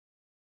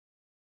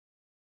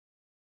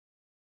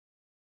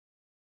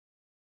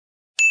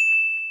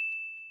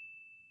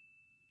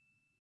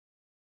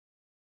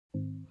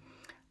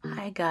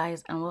Hi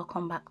guys, and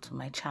welcome back to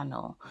my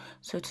channel.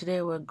 So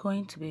today we're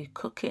going to be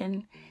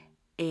cooking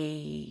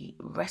a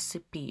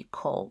recipe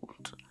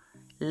called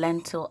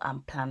lentil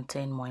and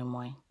plantain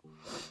moinmoin.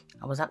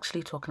 I was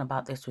actually talking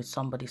about this with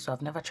somebody, so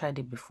I've never tried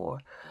it before,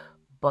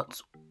 but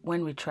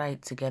when we try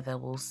it together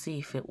we'll see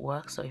if it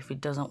works or if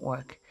it doesn't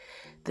work.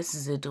 This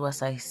is a do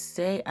as I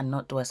say and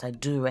not do as I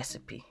do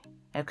recipe.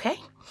 Okay,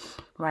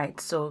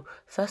 right, so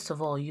first of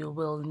all you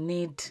will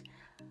need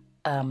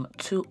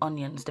 2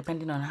 onions,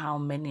 depending on how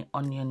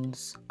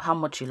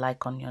much you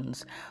like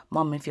onions.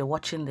 Mom, if you're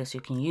watching this,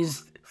 you can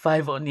use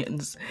 5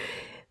 onions.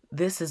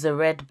 This is a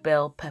red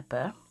bell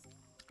pepper.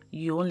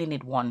 You only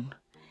need 1.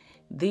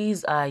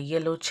 These are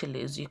yellow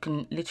chilies. You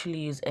can literally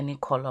use any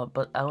color,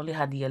 but I only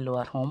had yellow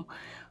at home.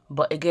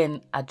 But again,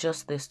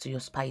 adjust this to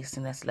your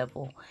spiciness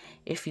level.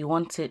 If you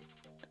want it,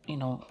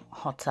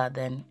 hotter,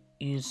 then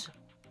use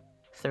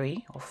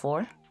 3 or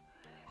 4.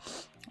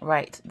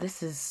 Right,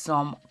 this is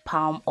some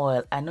palm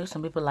oil. I know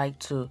some people like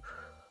to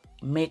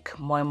make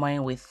moi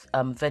moi with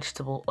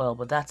vegetable oil,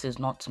 but that is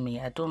not me.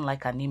 I don't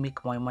like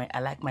anemic moi moi. I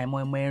like my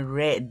moi moi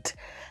red,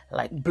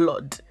 like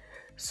blood.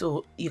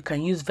 So you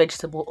can use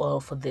vegetable oil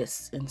for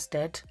this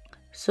instead.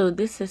 So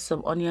this is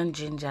some onion,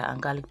 ginger,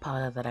 and garlic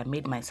powder that I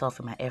made myself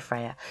in my air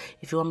fryer.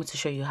 If you want me to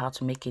show you how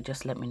to make it,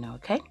 just let me know,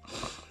 okay?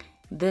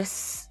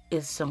 This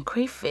is some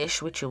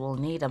crayfish, which you will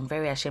need. I'm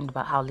very ashamed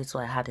about how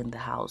little I had in the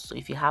house, so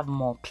if you have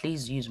more,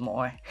 please use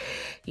more.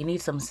 You need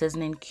some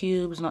seasoning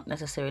cubes, not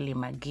necessarily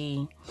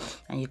Maggi,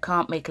 and you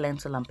can't make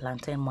lentil and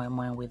plantain moi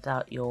moi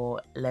without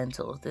your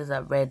lentils. These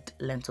are red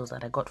lentils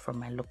that I got from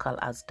my local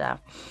Asda.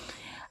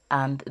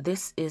 And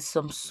this is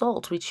some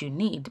salt, which you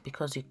need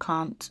because you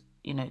can't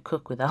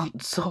cook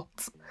without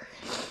salt.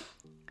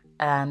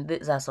 And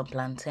these are some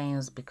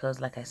plantains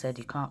because, like I said,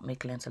 you can't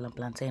make lentil and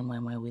plantain moi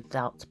moi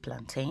without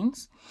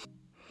plantains.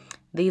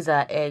 These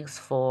are eggs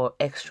for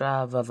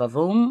extra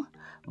vavavoom,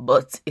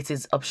 but it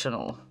is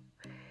optional.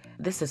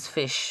 This is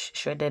fish,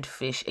 shredded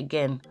fish,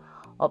 again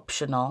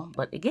optional,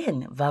 but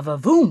again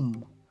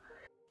vavavoom.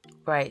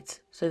 Right,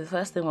 so the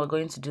first thing we're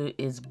going to do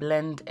is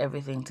blend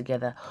everything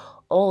together.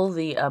 All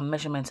the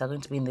measurements are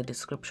going to be in the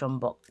description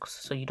box,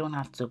 so you don't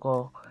have to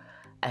go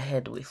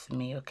ahead with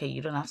me, okay?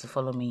 You don't have to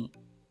follow me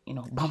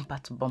bumper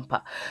to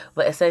bumper,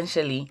 but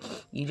essentially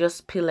you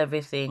just peel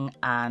everything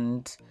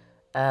and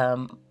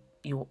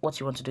what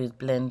you want to do is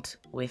blend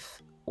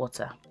with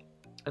water.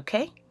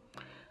 Okay,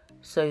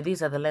 so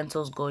these are the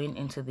lentils going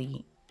into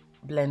the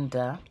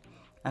blender,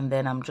 and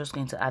then I'm just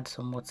going to add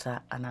some water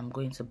and I'm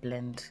going to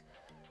blend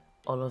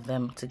all of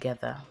them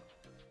together.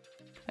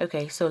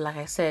 Okay, so like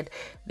I said,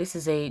 this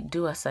is a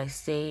do as I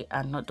say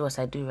and not do as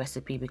I do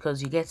recipe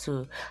because you get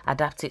to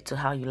adapt it to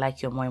how you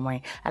like your moi moi.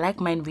 I like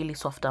mine really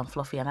soft and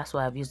fluffy, and that's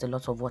why I've used a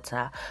lot of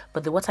water.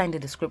 But the water in the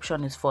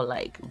description is for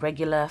like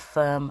regular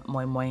firm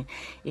moi moi.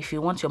 If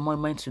you want your moi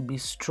moi to be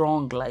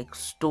strong like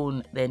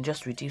stone, then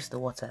just reduce the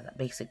water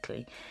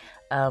basically.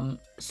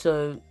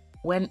 So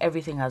when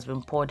everything has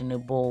been poured in a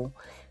bowl,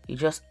 you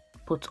just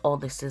put all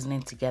the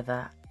seasoning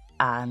together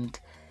and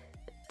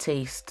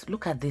taste.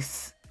 Look at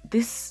this.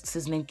 These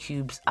seasoning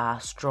cubes are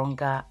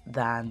stronger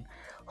than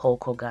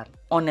Hulk Hogan,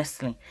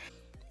 honestly.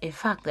 In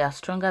fact, they are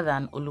stronger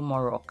than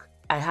Olumorok.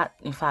 I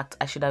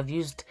should have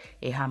used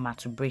a hammer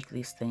to break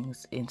these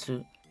things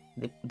into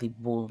the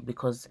bowl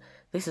because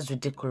this is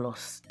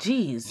ridiculous.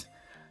 Jeez,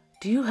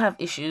 do you have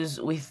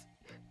issues with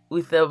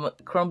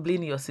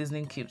crumbling your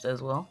seasoning cubes as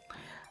well?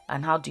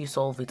 And how do you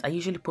solve it? I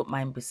usually put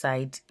mine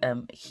beside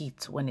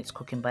heat when it's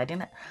cooking, but I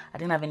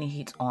didn't have any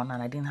heat on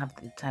and I didn't have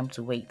the time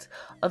to wait.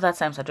 Other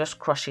times I just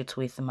crush it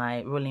with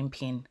my rolling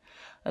pin.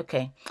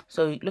 Okay,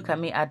 so look at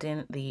me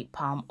adding the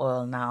palm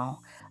oil now,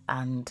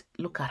 and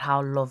look at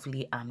how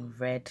lovely and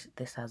red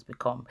this has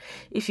become.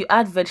 If you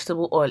add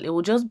vegetable oil, it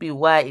will just be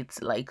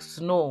white like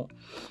snow.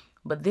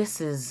 But this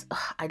is,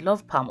 I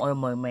love palm oil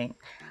moi moi,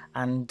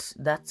 and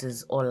that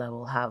is all I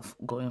will have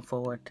going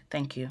forward.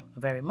 Thank you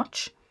very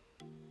much.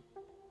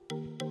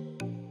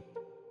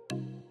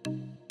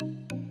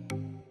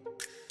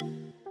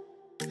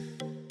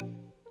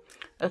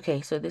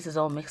 Okay, so this is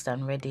all mixed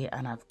and ready,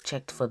 and I've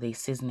checked for the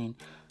seasoning.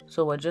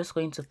 So we're just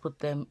going to put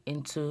them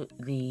into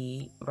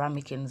the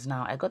ramekins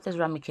now. I got these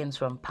ramekins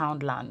from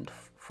Poundland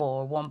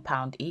for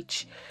 £1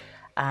 each,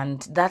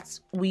 and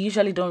we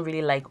usually don't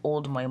really like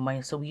old moi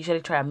moi, so we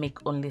usually try and make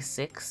only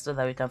 6 so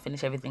that we can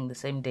finish everything the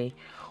same day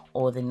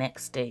or the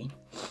next day.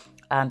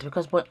 And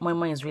because moi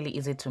moi is really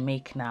easy to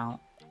make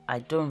now, I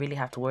don't really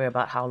have to worry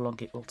about how long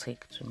it will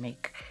take to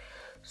make.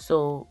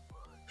 So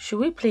should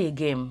we play a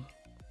game?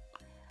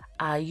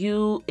 Are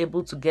you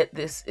able to get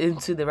this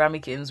into the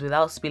ramekins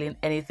without spilling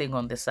anything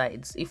on the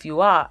sides? If you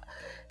are,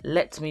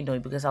 let me know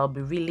because I'll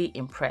be really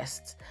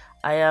impressed.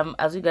 I am,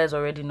 as you guys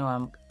already know,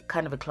 I'm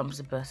kind of a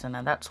clumsy person,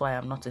 and that's why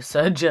I'm not a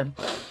surgeon.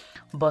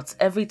 But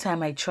every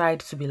time I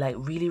tried to be like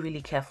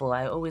really careful,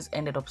 I always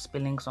ended up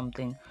spilling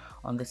something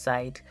on the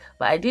side.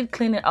 But I did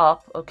clean it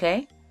up,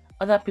 okay?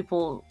 Other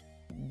people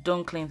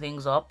don't clean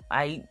things up.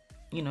 I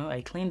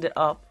cleaned it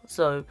up,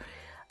 so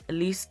at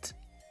least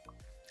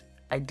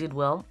I did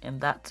well in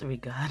that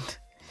regard.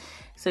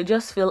 So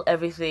just fill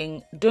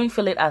everything. Don't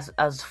fill it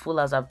as full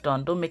as I've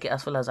done. Don't make it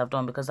as full as I've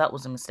done, because that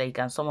was a mistake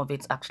and some of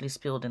it's actually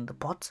spilled in the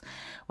pot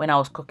when I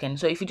was cooking.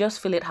 So if you just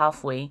fill it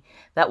halfway,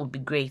 that would be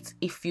great.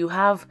 If you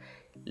have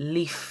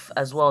leaf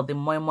as well, the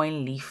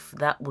moin leaf,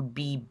 that would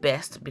be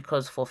best,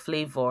 because for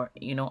flavor,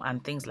 you know,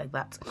 and things like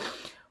that.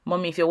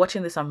 Mommy, if you're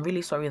watching this, I'm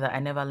really sorry that I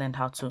never learned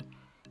how to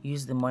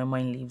use the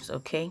moin leaves,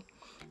 okay?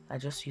 I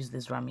just use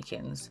these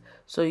ramekins.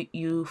 So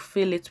you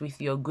fill it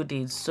with your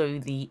goodies, so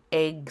the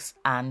eggs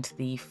and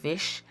the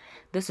fish.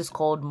 This is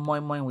called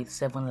moin with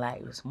 7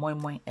 lives.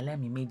 Moin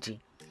elemi meji.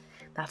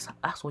 That's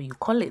what you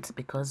call it,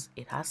 because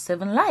it has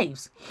 7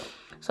 lives.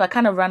 So I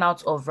kind of ran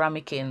out of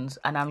ramekins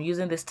and I'm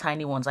using these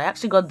tiny ones. I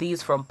actually got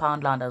these from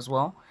Poundland as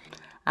well,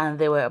 and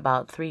they were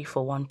about 3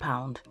 for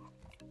 £1.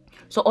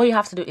 So all you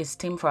have to do is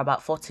steam for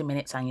about 40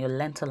 minutes and your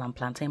lentil and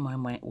plantain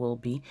moin will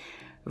be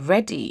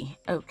ready.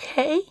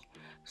 Okay,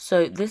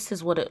 so this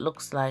is what it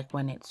looks like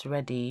when it's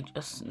ready,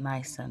 just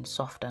nice and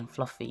soft and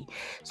fluffy.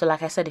 So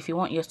like I said, if you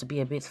want yours to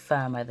be a bit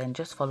firmer, then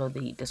just follow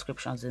the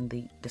descriptions in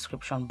the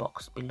description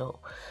box below.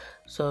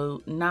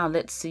 So now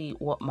let's see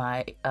what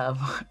my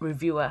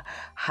reviewer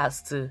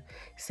has to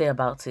say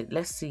about it.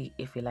 Let's see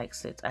if he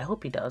likes it. I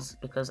hope he does,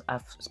 because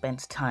I've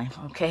spent time.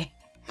 Okay.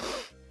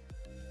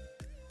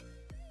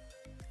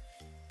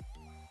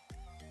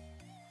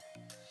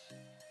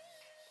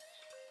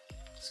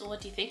 So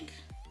what do you think?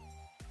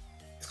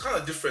 It's kind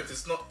of different.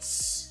 It's not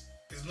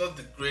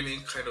the grainy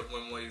kind of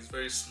moinmoin. It's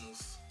very smooth.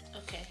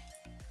 Okay.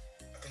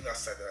 I think that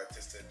side that I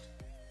tasted.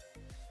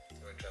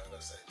 Let me try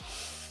another side.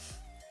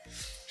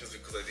 Just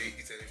because I didn't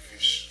eat any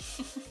fish.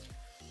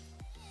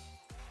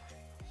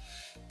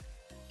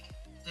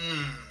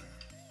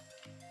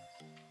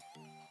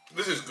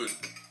 This is good.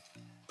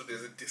 So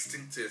there's a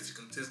distinct taste. You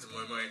can taste the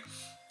moinmoin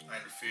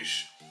and the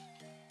fish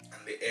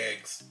and the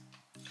eggs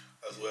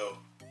as well.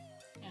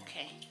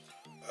 Okay.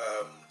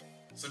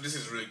 So this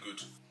is really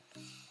good.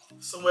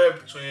 Somewhere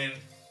between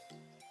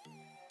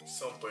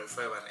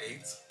 7.5 and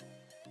 8.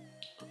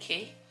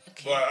 Okay.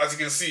 But as you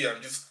can see,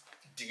 I'm just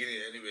digging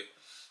it anyway.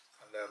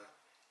 And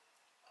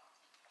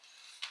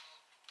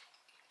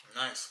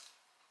nice.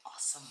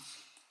 Awesome.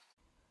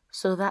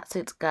 So that's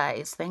it,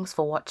 guys. Thanks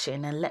for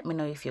watching, and let me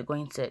know if you're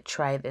going to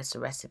try this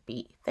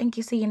recipe. Thank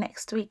you. See you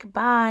next week.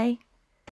 Bye.